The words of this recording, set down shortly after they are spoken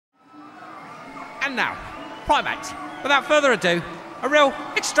And now, primates, without further ado, a real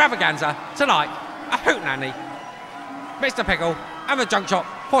extravaganza tonight, a hootenanny, Mr. Pickle and the Junk Shop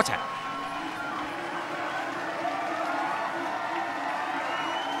Quartet.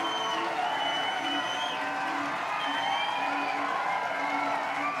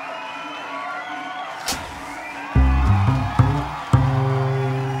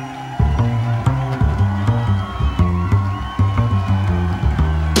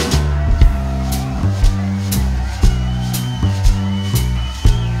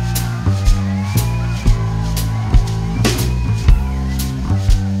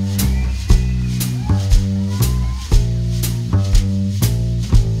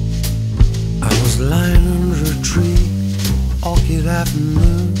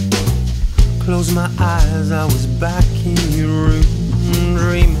 Closed my eyes, I was back in your room,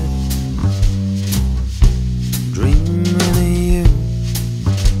 dreaming of you.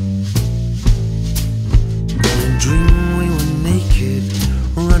 In a dream we were naked,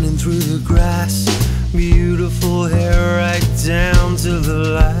 running through the grass, beautiful hair right down to the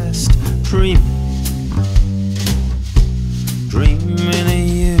last. Dreaming of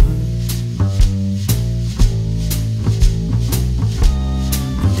you.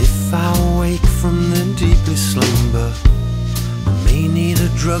 If I wake from the deepest slumber, I may need a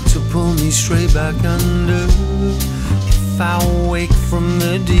drug to pull me straight back under. If I wake from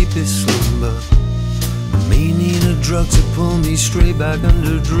the deepest slumber, I may need a drug to pull me straight back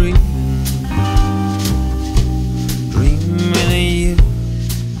under. Dreaming of you.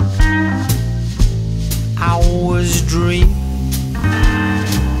 I was dreaming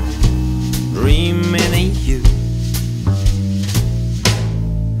of you.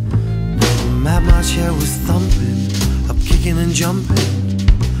 My chair was thumping, up kicking and jumping.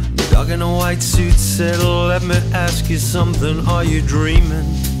 The dog in a white suit said, let me ask you something, are you dreaming?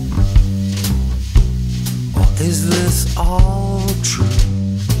 Or is this all true?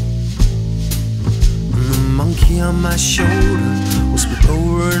 And the monkey on my shoulder whispered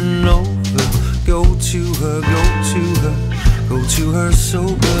over and over, go to her, go to her, go to her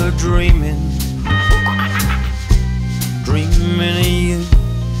sober. Dreaming of you.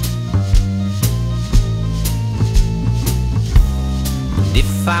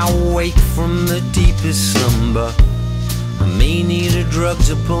 If I wake from the deepest slumber, I may need a drug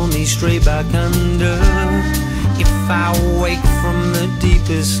to pull me straight back under. If I wake from the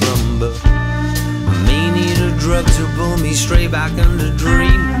deepest slumber, I may need a drug to pull me straight back under.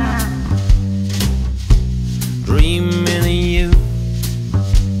 Dreaming of you.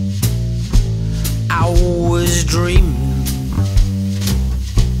 I was dreaming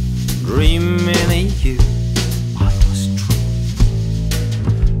of you.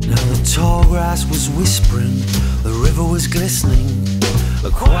 The tall grass was whispering, the river was glistening, a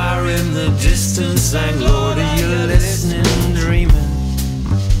choir in the distance sang, Lord, are you listening? Dreaming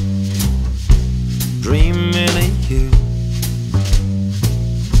of you.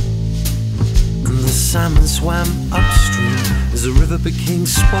 And the salmon swam upstream as the river became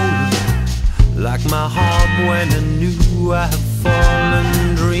swollen, like my heart when I knew I had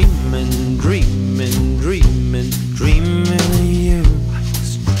fallen. Dreaming of you.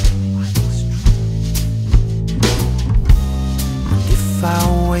 If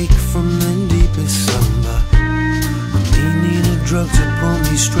I wake from the deepest slumber, I may need a drug to pull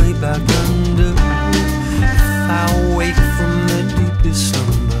me straight back under. If I wake from the deepest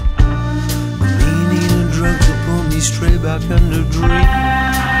slumber, I may need a drug to pull me straight back under.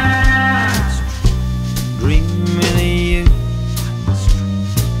 Dreaming of you.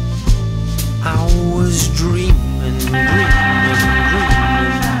 I was dreaming of you.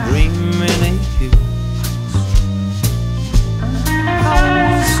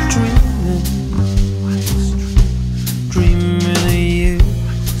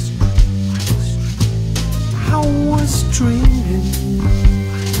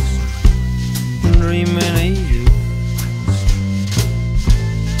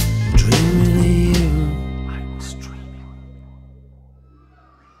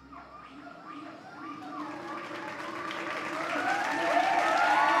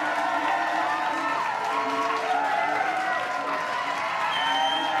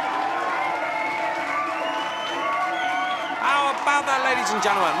 How about that, ladies and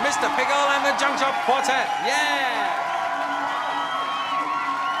gentlemen? Mr. Pickle and the Junk Shop Quartet. Yeah!